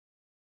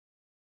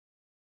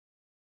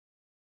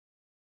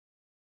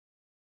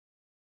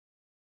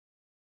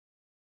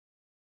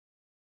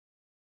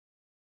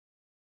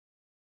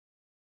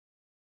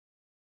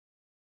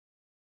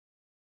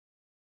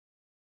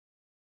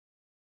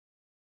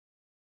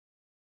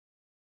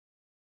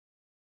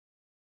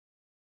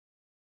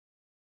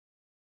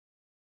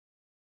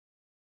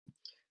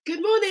Good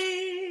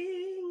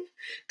morning.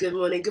 Good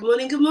morning, good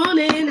morning, good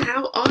morning.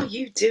 How are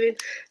you doing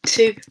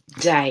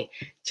today?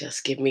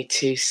 Just give me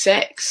 2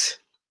 secs.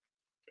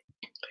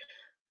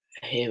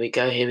 Here we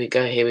go, here we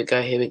go, here we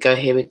go, here we go,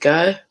 here we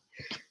go.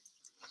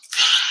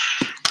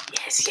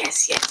 Yes,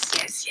 yes, yes,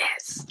 yes,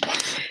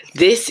 yes.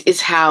 This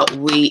is how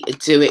we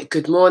do it.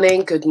 Good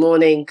morning, good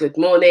morning, good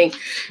morning,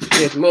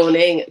 good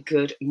morning,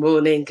 good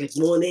morning, good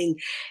morning.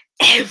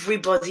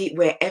 Everybody,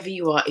 wherever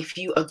you are, if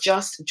you are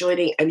just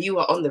joining and you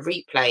are on the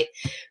replay,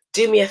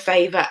 do me a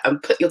favor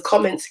and put your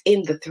comments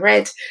in the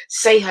thread.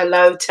 Say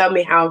hello. Tell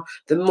me how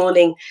the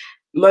morning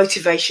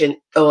motivation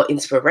or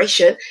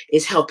inspiration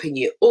is helping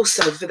you.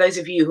 Also, for those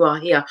of you who are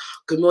here,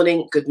 good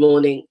morning, good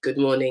morning, good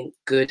morning,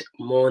 good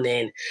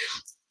morning.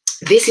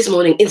 This is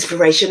Morning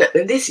Inspiration,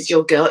 and this is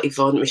your girl,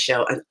 Yvonne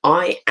Michelle, and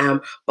I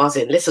am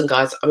buzzing. Listen,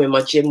 guys, I'm in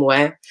my gym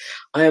wear.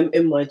 I am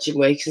in my gym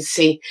wear. You can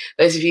see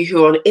those of you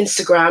who are on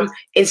Instagram.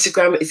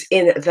 Instagram is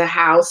in the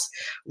house.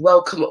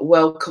 Welcome,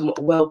 welcome,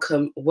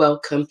 welcome,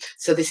 welcome.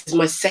 So this is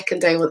my second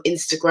day on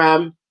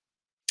Instagram.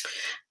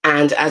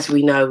 And as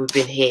we know, we've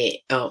been here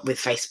with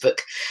Facebook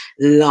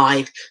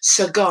Live.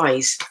 So,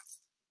 guys,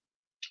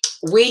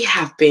 we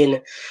have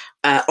been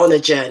on a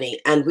journey,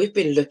 and we've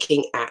been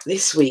looking at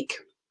this week.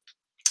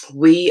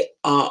 We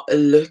are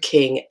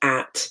looking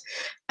at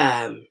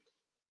some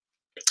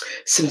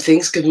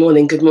things. Good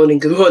morning, good morning,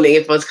 good morning.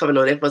 Everyone's coming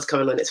on, everyone's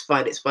coming on. It's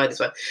fine, it's fine, it's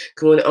fine.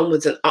 Good morning,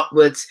 onwards and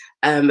upwards.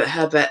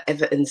 Herbert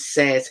Everton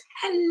says,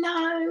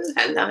 hello,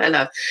 hello,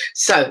 hello.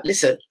 So,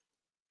 listen,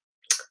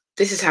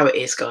 this is how it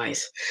is,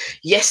 guys.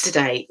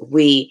 Yesterday,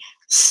 we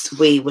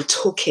were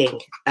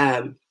talking,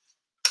 and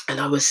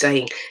I was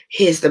saying,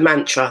 here's the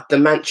mantra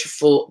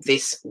for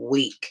this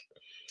week.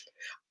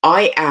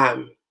 I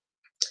am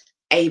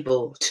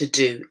able to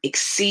do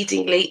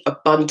exceedingly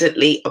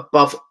abundantly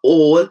above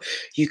all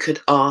you could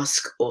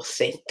ask or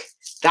think.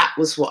 That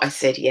was what I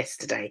said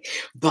yesterday,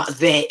 but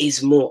there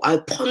is more. I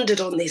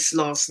pondered on this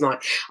last night.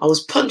 I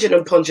was pondering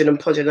and pondering and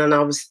pondering, and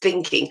I was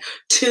thinking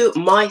to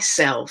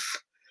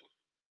myself,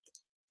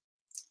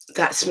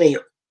 that's me.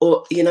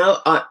 Or, you know,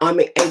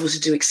 I'm able to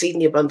do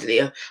exceedingly abundantly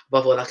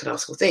above all I can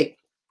ask or think.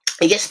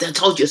 Yesterday, I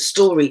told you a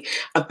story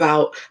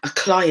about a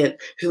client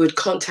who had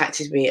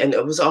contacted me and I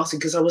was asking,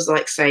 because I was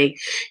like saying,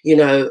 you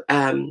know,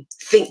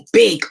 think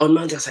big on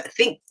Monday. I said,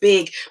 think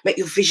big, make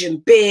your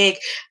vision big.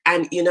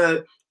 And, you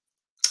know,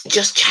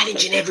 just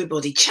challenging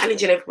everybody.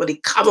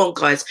 Come on,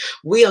 guys.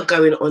 We are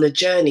going on a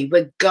journey.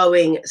 We're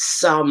going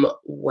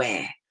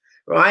somewhere,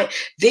 right?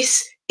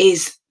 This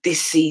is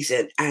this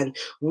season, and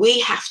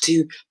we have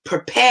to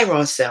prepare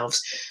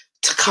ourselves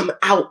to come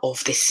out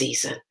of this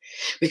season,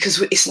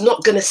 because it's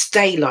not going to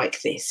stay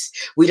like this.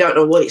 We don't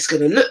know what it's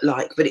going to look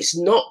like, but it's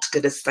not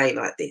going to stay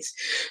like this.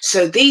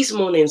 So these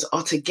mornings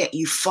are to get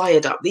you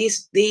fired up.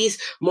 These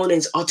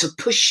mornings are to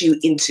push you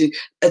into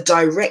a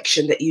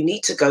direction that you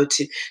need to go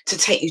to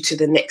take you to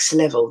the next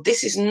level.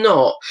 This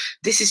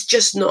is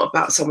just not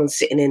about someone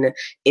sitting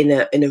in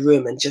a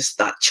room and just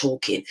start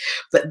talking,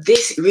 but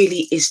this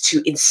really is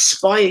to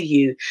inspire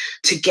you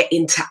to get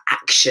into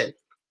action.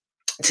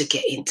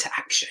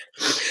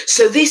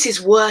 So this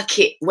is Work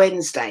It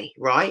Wednesday,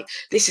 right?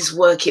 This is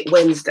Work It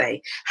Wednesday.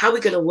 How are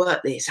we going to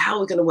work this?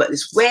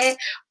 Where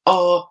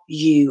are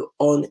you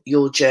on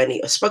your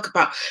journey? I spoke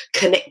about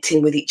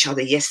connecting with each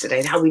other yesterday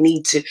and how we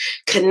need to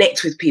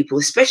connect with people,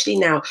 especially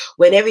now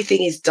when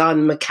everything is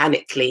done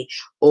mechanically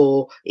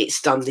or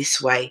it's done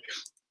this way.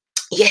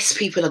 Yes,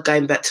 people are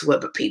going back to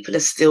work, but people are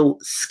still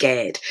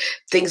scared.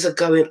 Things are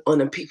going on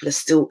and people are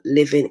still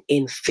living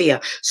in fear.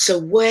 So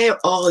where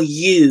are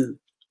you?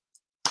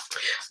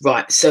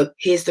 Right, so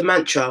here's the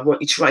mantra. I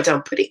want you to write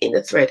down, put it in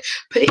the thread,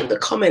 put it in the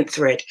comment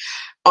thread.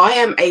 I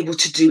am able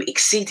to do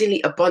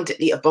exceedingly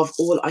abundantly above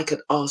all I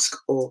could ask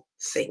or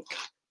think.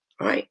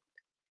 Right?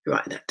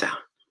 Write that down.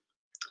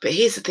 But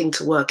here's the thing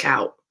to work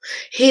out.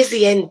 Here's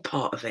the end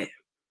part of it.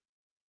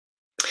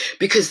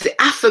 Because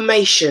the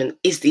affirmation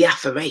is the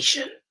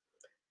affirmation.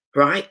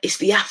 Right? It's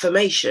the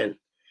affirmation.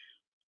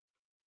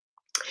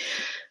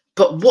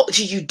 But what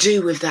do you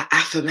do with that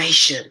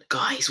affirmation,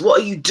 guys? What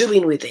are you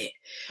doing with it?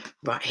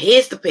 Right,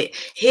 here's the bit,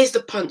 here's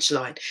the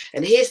punchline,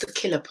 and here's the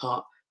killer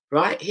part,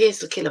 right? Here's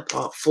the killer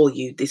part for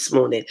you this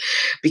morning,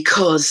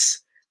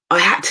 because I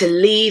had to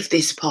leave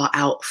this part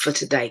out for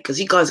today, because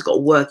you guys have got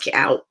to work it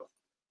out,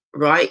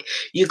 right?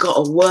 You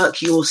got to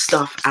work your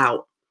stuff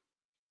out.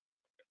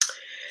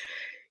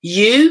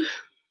 You,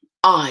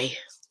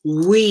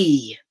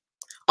 we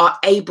are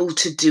able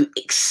to do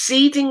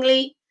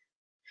exceedingly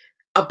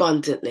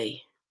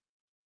abundantly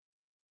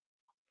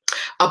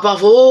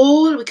above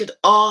all we could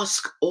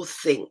ask or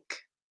think.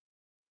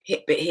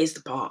 But here's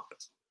the part.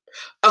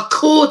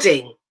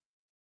 According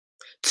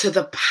to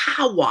the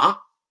power,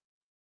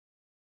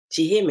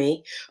 do you hear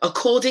me?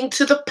 According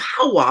to the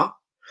power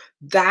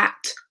that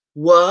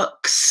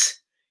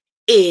works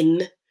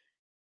in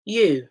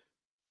you.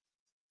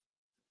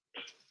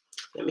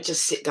 Let me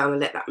just sit down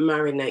and let that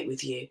marinate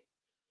with you.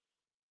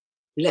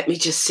 Let me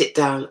just sit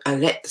down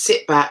and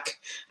sit back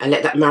and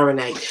let that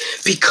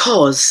marinate,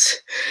 because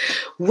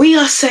we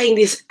are saying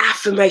this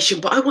affirmation,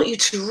 but I want you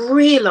to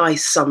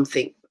realize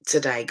something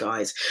today,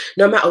 guys.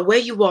 No matter where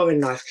you are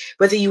in life,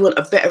 whether you want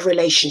a better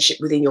relationship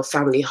within your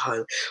family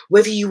home,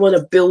 whether you want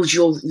to build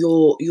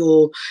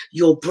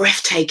your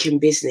breathtaking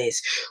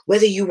business,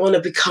 whether you want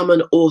to become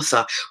an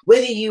author,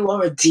 whether you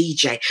are a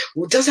DJ,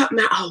 well, doesn't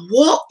matter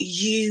what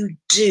you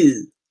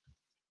do.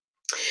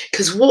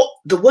 Because what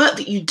the work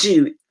that you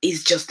do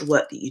is just the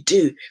work that you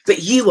do,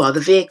 but you are the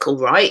vehicle,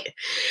 right?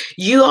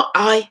 You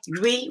are,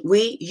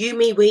 we, you,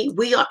 me,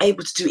 we are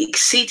able to do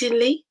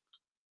exceedingly.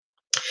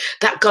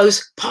 That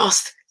goes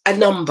past a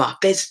number.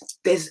 There's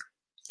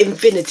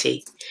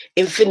infinity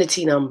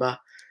number,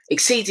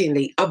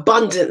 exceedingly,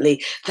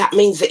 abundantly. That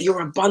means that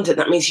you're abundant.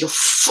 That means you're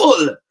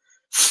full,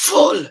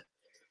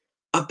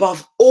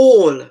 above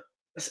all.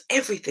 That's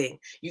everything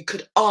you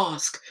could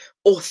ask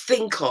or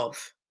think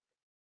of,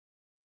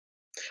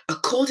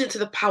 according to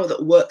the power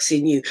that works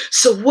in you.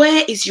 So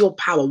where is your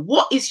power?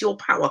 What is your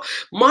power?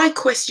 My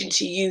question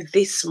to you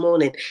this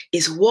morning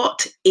is,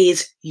 what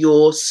is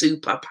your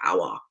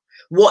superpower?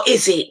 What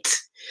is it?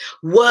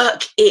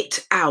 Work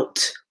it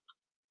out.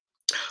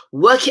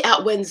 Work it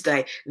out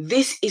Wednesday.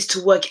 This is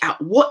to work out,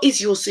 what is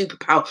your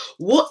superpower?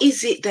 What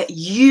is it that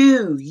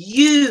you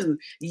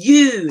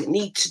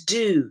need to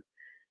do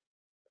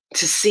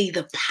to see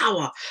the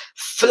power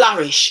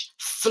flourish,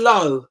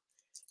 flow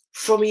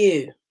from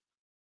you?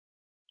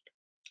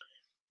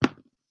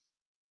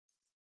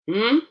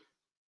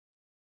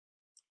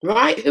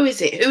 Right? Who is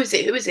it? Who is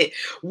it? Who is it?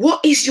 What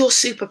is your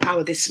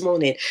superpower this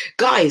morning?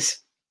 Guys,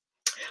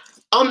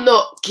 I'm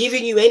not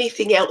giving you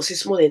anything else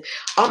this morning.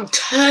 I'm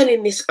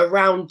turning this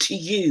around to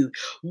you.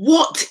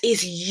 What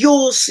is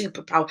your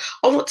superpower?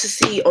 I want to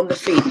see you on the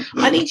feed.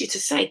 I need you to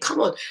say,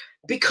 come on,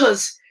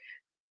 because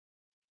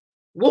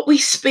what we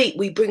speak,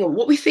 we bring on.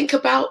 What we think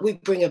about, we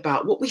bring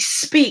about. What we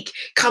speak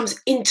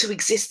comes into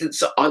existence.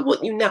 So I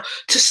want you now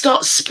to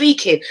start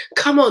speaking.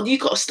 Come on, you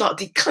got to start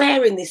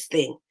declaring this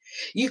thing.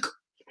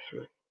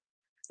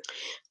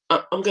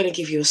 I'm going to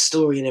give you a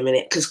story in a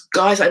minute, because,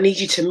 guys, I need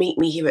you to meet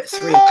me here at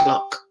 3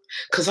 o'clock,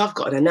 because I've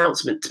got an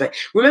announcement to make.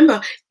 Remember,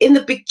 in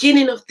the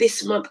beginning of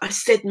this month, I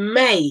said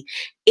May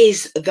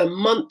is the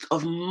month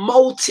of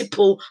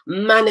multiple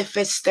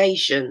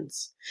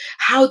manifestations.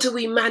 How do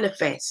we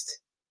manifest?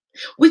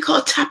 We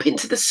got to tap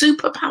into the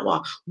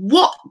superpower.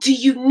 What do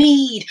you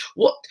need?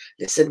 What?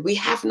 Listen, we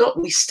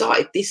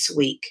started this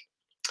week.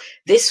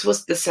 This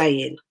was the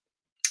saying.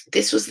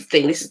 This was the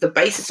thing. This is the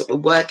basis that we're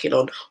working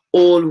on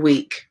all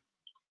week.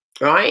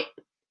 Right?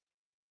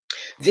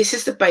 This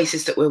is the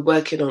basis that we're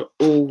working on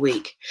all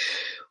week.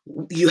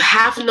 You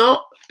have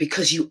not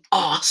because you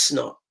ask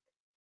not.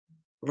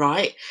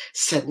 Right?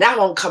 So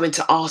now I'm coming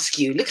to ask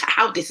you, look at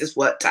how this has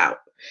worked out.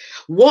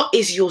 What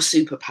is your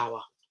superpower?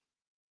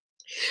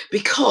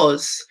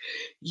 Because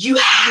you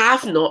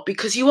have not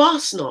because you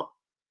ask not.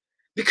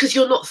 Because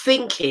you're not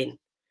thinking.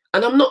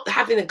 And I'm not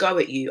having a go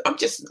at you. I'm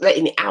just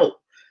letting it out.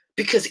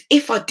 Because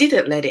if I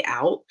didn't let it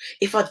out,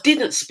 if I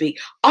didn't speak,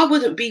 I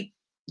wouldn't be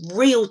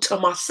real to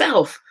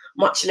myself,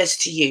 much less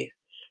to you.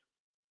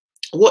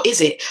 What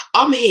is it?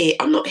 I'm here.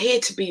 I'm not here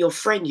to be your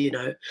friend, you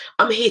know.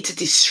 I'm here to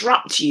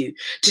disrupt you,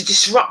 to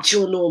disrupt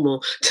your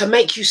normal, to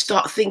make you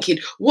start thinking,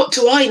 what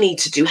do I need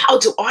to do? How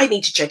do I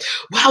need to change?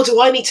 How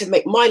do I need to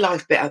make my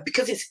life better?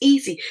 Because it's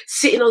easy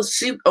sitting on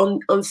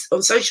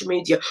social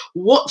media,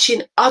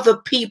 watching other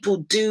people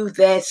do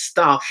their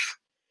stuff.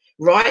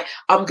 Right?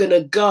 I'm going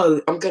to go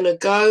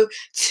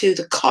to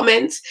the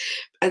comments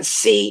and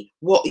see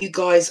what you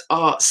guys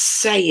are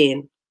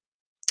saying.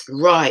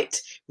 Right.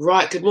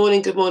 Good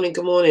morning.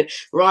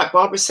 Right.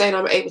 Barbara's saying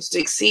I'm able to do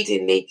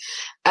exceedingly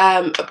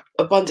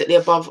abundantly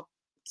above.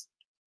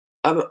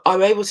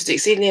 I'm able to do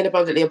exceedingly and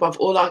abundantly above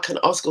all I can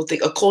ask or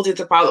think, according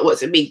to the power that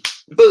works in me.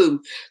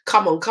 Boom.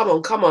 Come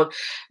on.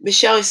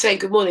 Michelle is saying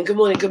good morning.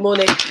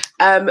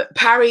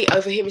 Parry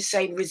over here is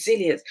saying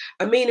resilience.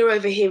 Amina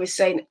over here is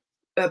saying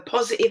a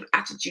positive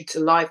attitude to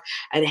life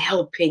and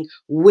helping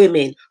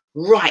women.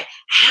 Right.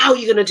 How are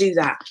you going to do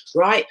that?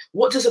 Right.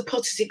 What does a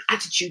positive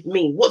attitude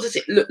mean? What does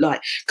it look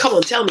like? Come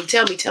on, tell me.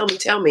 Tell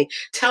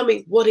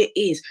me what it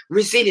is.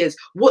 Resilience.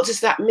 What does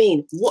that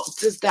mean? What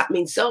does that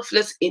mean?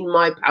 Selfless in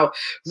my power.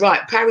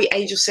 Right. Parry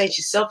Angel says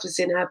she's selfless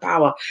in her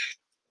power.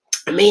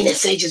 Amina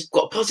says she's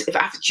got a positive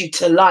attitude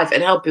to life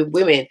and helping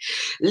women.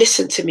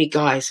 Listen to me,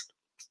 guys.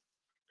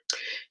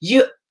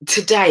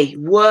 Today,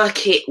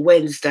 Work It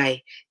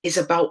Wednesday is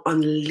about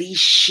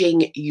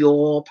unleashing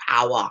your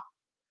power.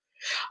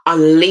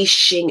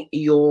 Unleashing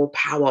your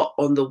power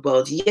on the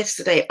world.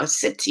 Yesterday, I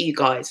said to you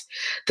guys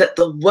that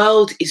the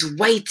world is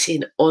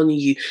waiting on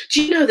you.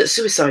 Do you know that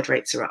suicide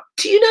rates are up?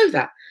 Do you know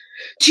that?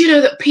 Do you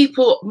know that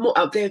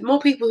there are more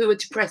people who are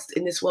depressed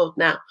in this world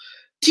now?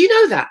 Do you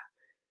know that?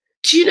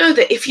 Do you know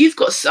that if you've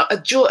got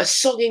a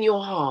song in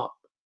your heart,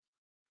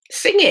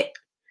 sing it.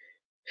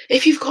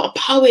 If you've got a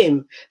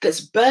poem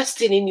that's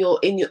bursting in your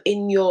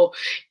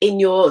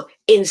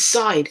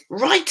inside,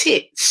 write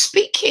it,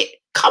 speak it.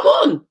 Come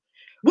on.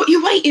 What are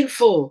you waiting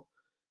for?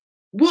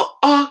 What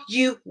are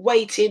you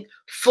waiting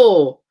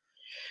for?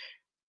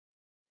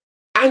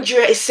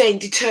 Andrea is saying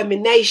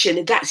determination,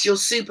 and that's your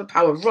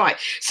superpower, right?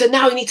 So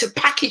now you need to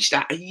package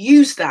that and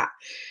use that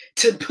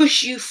to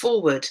push you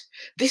forward.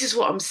 This is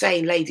what I'm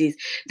saying, ladies.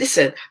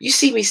 Listen, you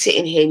see me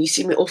sitting here and you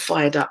see me all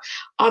fired up.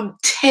 I'm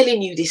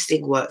telling you this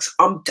thing works.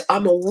 I'm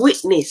a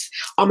witness.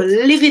 I'm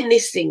living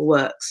this thing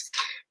works.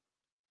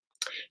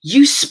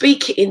 You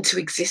speak it into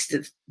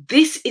existence.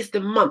 This is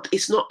the month.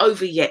 It's not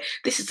over yet.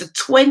 This is the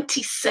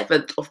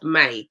 27th of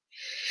May.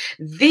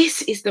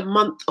 This is the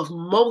month of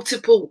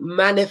multiple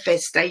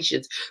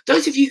manifestations.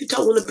 Those of you who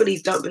don't want to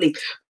believe, don't believe.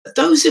 But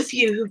those of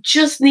you who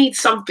just need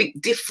something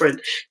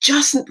different,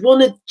 just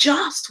want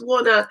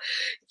to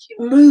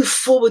move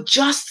forward,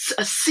 just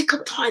are sick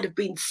and tired of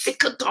being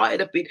sick and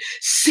tired of being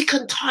sick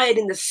and tired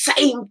in the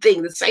same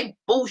thing, the same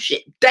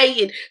bullshit, day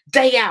in,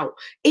 day out.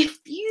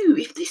 If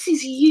this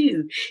is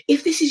you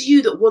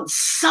that wants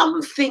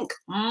something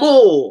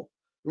more,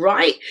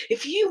 right?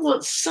 If you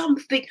want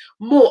something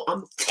more,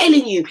 I'm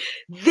telling you,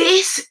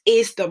 this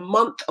is the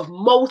month of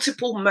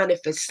multiple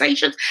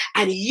manifestations,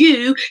 and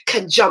you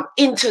can jump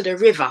into the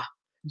river.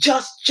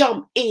 Just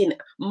jump in,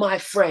 my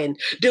friend.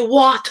 The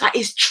water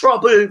is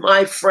trouble,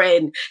 my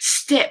friend.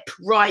 Step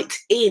right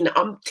in.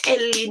 I'm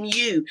telling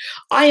you,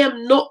 I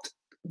am not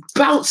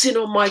bouncing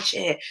on my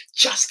chair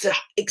just to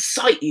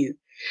excite you.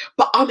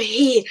 But I'm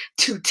here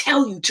to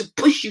tell you, to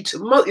push you, to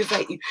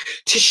motivate you,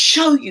 to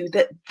show you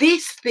that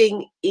this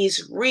thing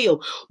is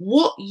real.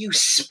 What you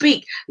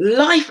speak,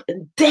 life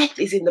and death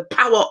is in the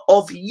power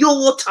of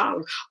your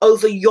tongue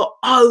over your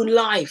own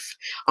life.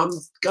 I'm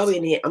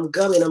going here. I'm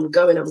going.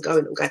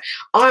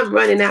 I'm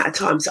running out of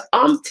time. So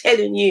I'm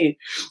telling you,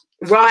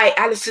 right,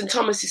 Alison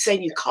Thomas is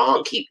saying you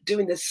can't keep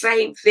doing the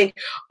same thing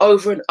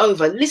over and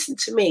over. Listen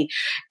to me.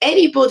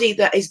 Anybody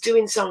that is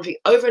doing something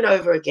over and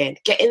over again,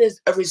 getting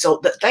a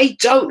result that they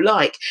don't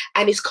like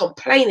and is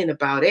complaining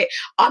about it,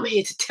 I'm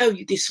here to tell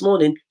you this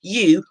morning,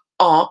 you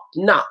are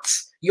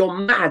nuts. You're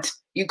mad.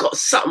 You've got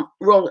something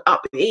wrong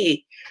up here.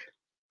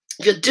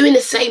 You're doing the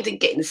same thing,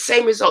 getting the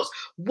same results.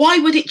 Why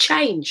would it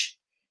change?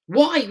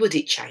 Why would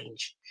it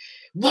change?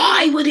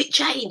 Why would it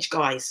change,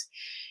 guys?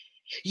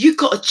 You've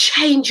got to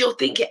change your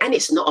thinking, and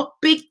it's not a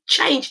big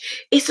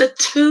change. It's a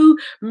 2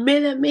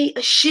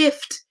 millimeter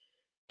shift.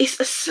 It's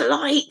a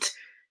slight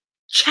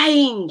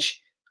change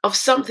of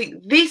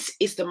something. This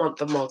is the month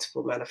of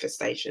multiple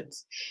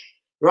manifestations,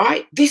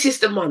 right? This is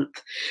the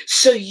month.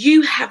 So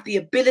you have the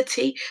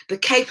ability, the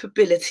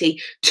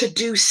capability to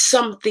do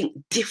something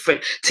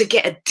different, to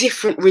get a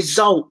different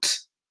result.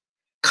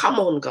 Come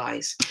on,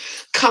 guys.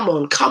 Come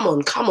on.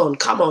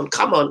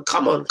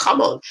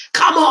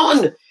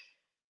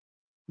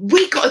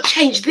 We got to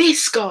change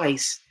this,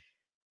 guys.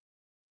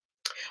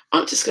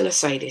 I'm just going to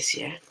say this,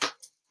 yeah.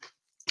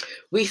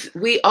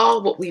 We are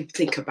what we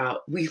think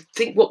about.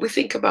 What we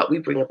think about, we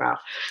bring about.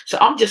 So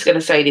I'm just going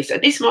to say this,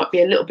 and this might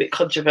be a little bit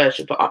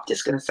controversial, but I'm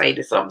just going to say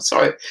this. I'm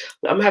sorry.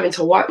 I'm having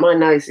to wipe my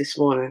nose this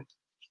morning.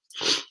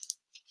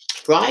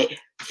 Right?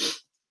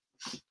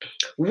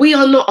 We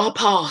are not our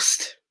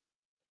past.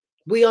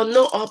 We are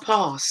not our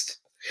past.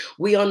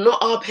 We are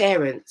not our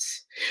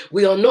parents.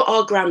 We are not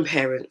our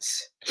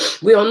grandparents.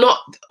 We are not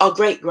our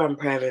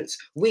great-grandparents.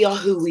 We are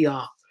who we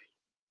are.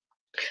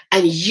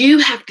 And you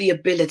have the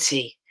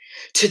ability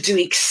to do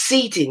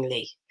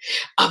exceedingly,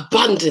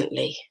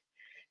 abundantly,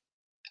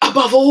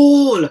 above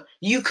all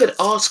you could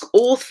ask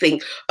or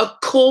think,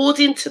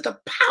 according to the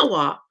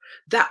power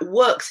that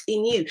works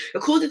in you,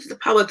 according to the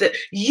power that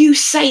you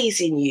say is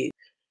in you.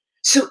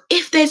 So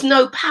if there's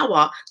no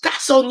power,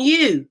 that's on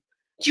you.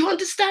 Do you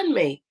understand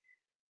me?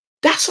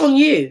 That's on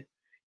you.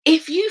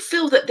 If you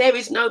feel that there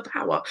is no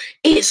power,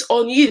 it's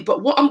on you.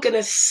 But what I'm going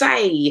to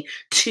say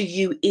to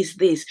you is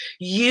this.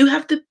 You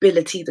have the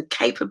ability, the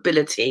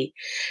capability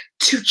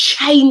to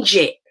change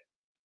it.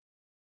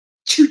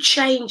 To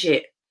change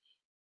it.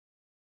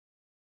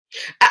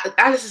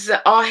 Alice says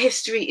that our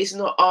history is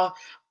not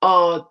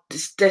our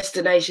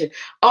destination.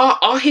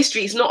 Our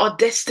history is not our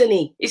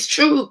destiny. It's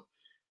true.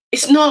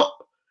 It's not.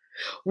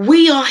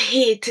 We are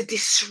here to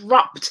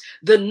disrupt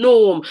the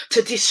norm,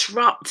 to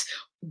disrupt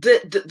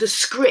the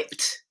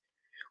script.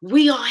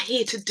 We are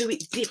here to do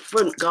it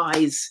different,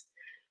 guys.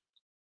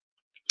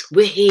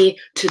 We're here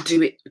to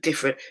do it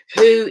different.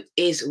 Who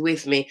is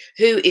with me?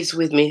 Who is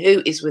with me?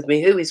 Who is with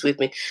me? Who is with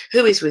me?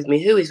 Who is with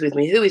me? Who is with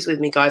me? Who is with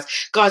me, guys?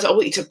 Guys, I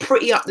want you to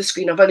pretty up the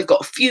screen. I've only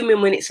got a few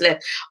minutes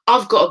left.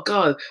 I've got to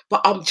go.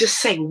 But I'm just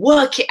saying,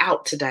 work it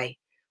out today.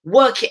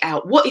 Work it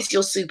out. What is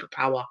your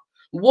superpower?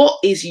 What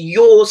is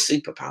your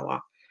superpower?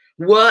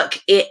 Work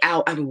it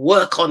out and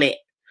work on it.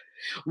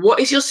 What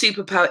is your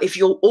superpower? If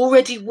you're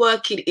already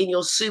working in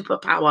your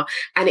superpower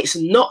and it's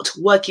not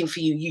working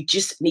for you, you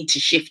just need to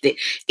shift it.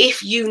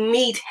 If you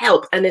need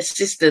help and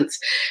assistance,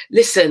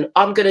 listen,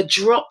 I'm going to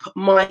drop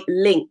my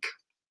link.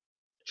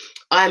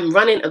 I'm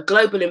running a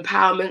global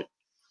empowerment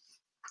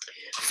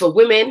for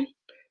women,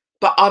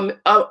 but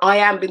I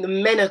am, the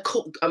men are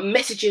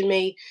messaging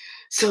me,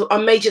 so I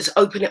may just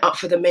open it up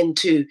for the men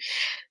too.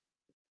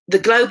 The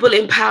global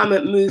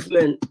empowerment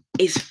movement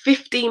is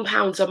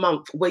 £15 a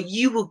month, where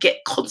you will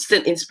get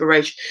constant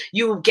inspiration.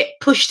 You will get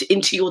pushed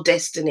into your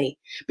destiny,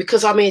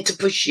 because I'm here to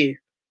push you.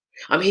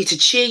 I'm here to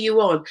cheer you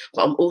on,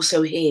 but I'm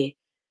also here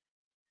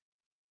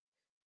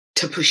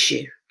to push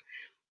you.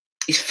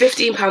 It's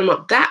 £15 a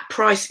month. That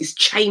price is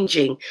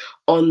changing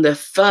on the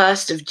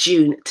 1st of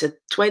June to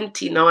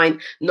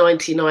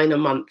 $29.99 a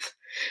month.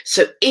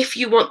 So if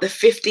you want the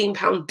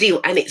 £15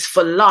 deal, and it's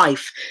for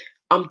life,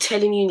 I'm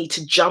telling you, you need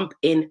to jump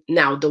in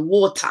now. The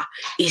water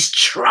is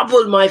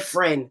troubled, my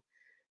friend.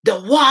 The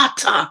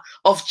water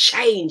of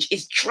change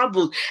is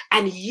troubled,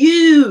 and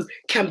you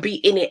can be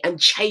in it and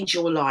change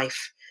your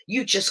life.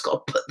 You just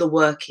got to put the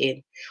work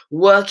in.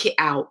 Work it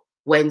out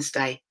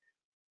Wednesday.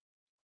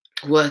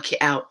 Work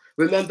it out.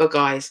 Remember,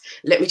 guys,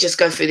 let me just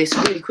go through this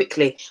really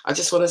quickly. I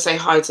just want to say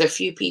hi to a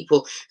few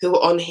people who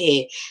are on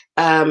here.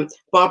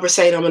 Barbara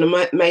saying, I'm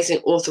an amazing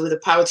author with the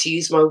power to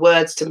use my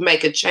words to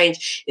make a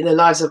change in the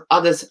lives of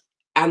others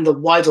and the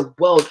wider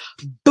world.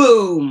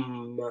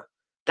 Boom.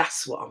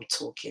 That's what I'm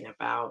talking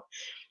about.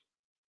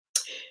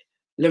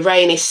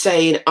 Lorraine is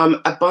saying,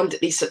 I'm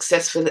abundantly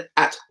successful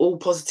at all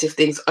positive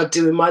things I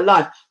do in my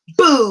life.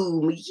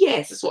 Boom.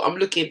 Yes, that's what I'm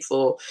looking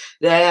for.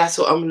 That's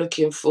what I'm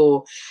looking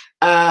for.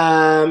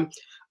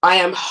 I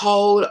am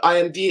whole, I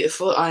am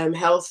beautiful, I am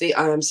healthy,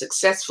 I am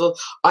successful,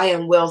 I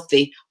am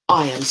wealthy,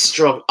 I am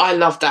strong. I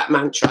love that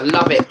mantra.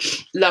 Love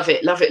it. Love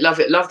it. Love it.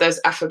 Love it. Love those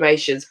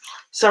affirmations.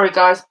 Sorry,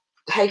 guys.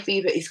 Hay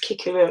fever is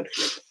kicking in.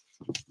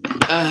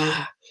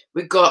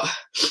 We've got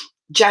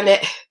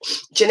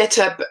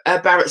Janetta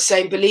Barrett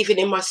saying, believing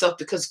in myself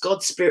because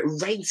God's spirit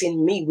reigns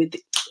in me. With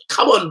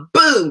come on,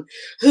 boom.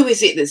 Who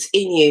is it that's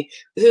in you?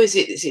 Who is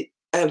it that's it?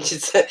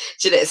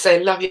 Jeanette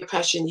saying, love your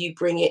passion, you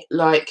bring it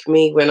like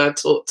me when I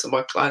talk to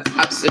my clients.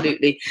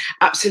 Absolutely,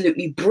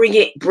 absolutely. Bring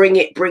it, bring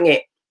it, bring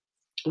it.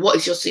 What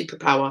is your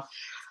superpower?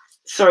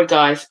 Sorry,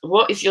 guys.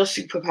 What is your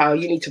superpower?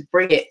 You need to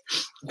bring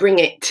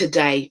it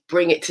today.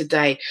 Bring it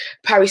today.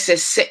 Parry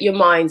says, set your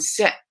mind,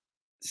 set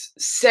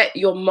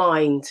your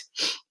mind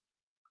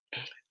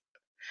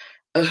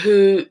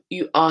who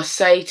you are.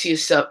 Say to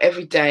yourself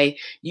every day,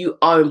 you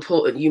are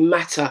important, you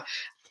matter.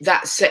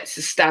 That sets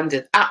the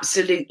standard.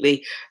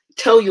 Absolutely.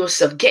 Tell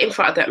yourself, get in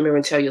front of that mirror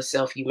and tell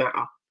yourself you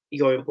matter.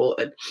 You're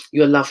important.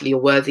 You're lovely. You're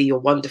worthy. You're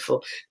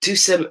wonderful. Do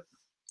some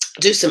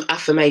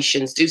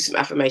affirmations. Do some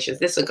affirmations.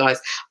 Listen,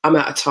 guys, I'm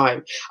out of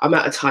time. I'm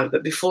out of time.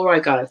 But before I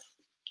go,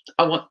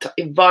 I want to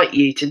invite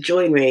you to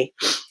join me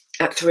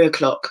at 3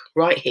 o'clock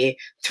right here.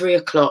 3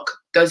 o'clock.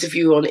 Those of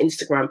you on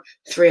Instagram,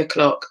 3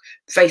 o'clock.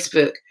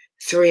 Facebook,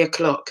 3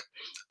 o'clock.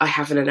 I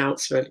have an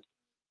announcement.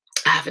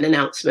 I have an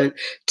announcement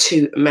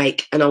to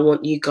make, and I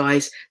want you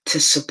guys to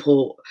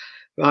support,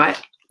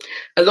 right?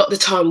 A lot of the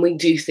time we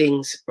do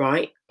things,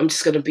 right? I'm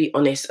just going to be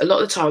honest. A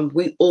lot of the time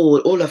we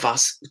all of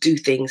us do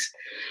things,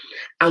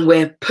 and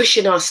we're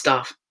pushing our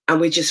stuff,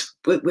 and we're just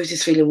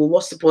feeling, well,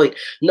 what's the point?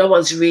 No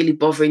one's really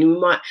bothering. We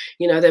might,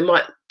 they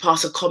might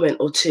pass a comment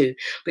or two,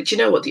 but you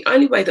know what? The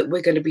only way that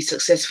we're going to be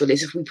successful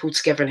is if we pull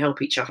together and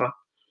help each other.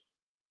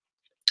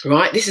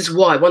 Right? This is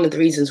why, one of the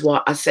reasons why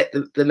I set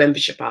the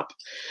membership up,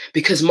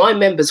 because my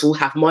members will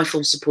have my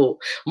full support.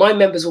 My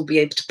members will be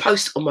able to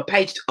post on my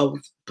page. I'll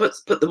put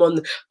them on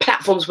the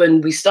platforms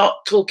when we start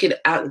talking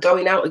out,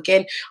 going out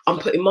again. I'm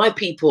putting my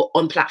people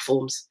on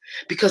platforms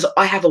because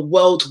I have a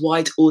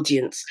worldwide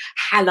audience.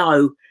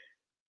 Hello.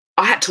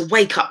 I had to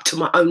wake up to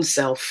my own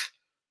self.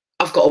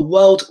 I've got a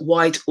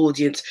worldwide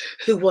audience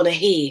who want to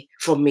hear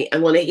from me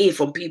and want to hear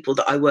from people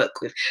that I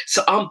work with.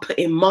 So I'm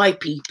putting my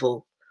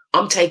people.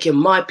 I'm taking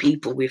my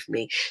people with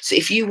me. So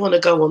if you want to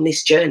go on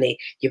this journey,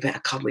 you better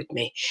come with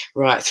me.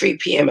 Right, 3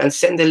 p.m. and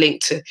send the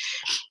link to...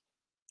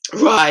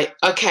 Right,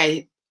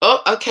 okay.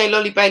 Oh, okay,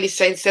 Lolly Bailey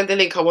saying, send the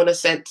link. I want to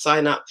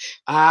sign up.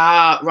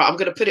 Right, I'm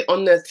going to put it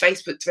on the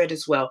Facebook thread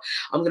as well.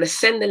 I'm going to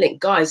send the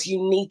link. Guys, you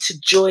need to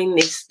join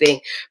this thing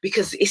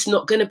because it's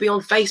not going to be on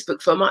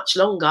Facebook for much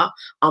longer.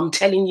 I'm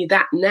telling you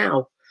that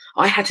now.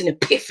 I had an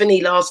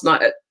epiphany last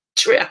night at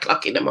 3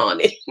 o'clock in the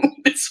morning,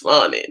 this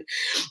morning.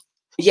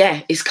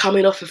 Yeah, it's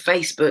coming off of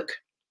Facebook.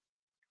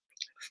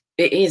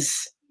 It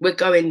is. We're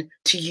going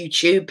to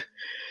YouTube.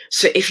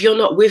 So if you're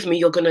not with me,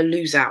 you're going to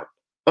lose out.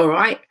 All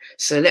right.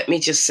 So let me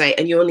just say,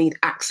 and you'll need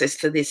access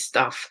to this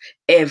stuff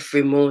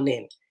every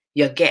morning.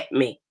 You get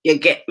me. You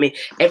get me.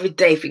 Every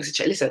day things are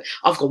changing. Listen,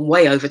 I've gone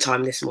way over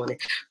time this morning.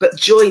 But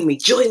join me.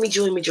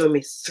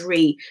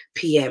 3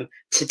 p.m.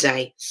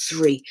 today.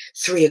 3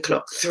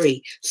 o'clock.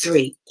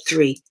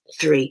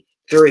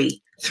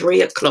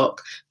 3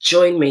 o'clock.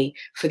 Join me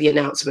for the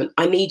announcement.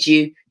 I need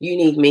you. You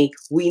need me.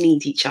 We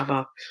need each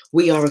other.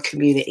 We are a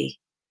community.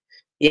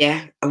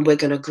 Yeah. And we're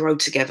going to grow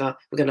together.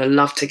 We're going to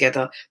love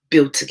together,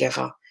 build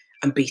together,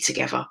 and be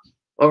together.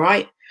 All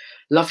right.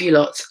 Love you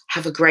lots.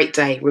 Have a great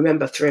day.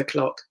 Remember, 3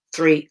 o'clock.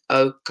 3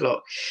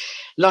 o'clock.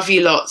 Love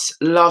you lots.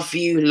 Love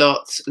you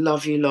lots.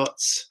 Love you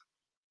lots.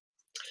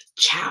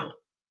 Ciao.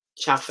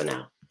 Ciao for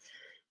now.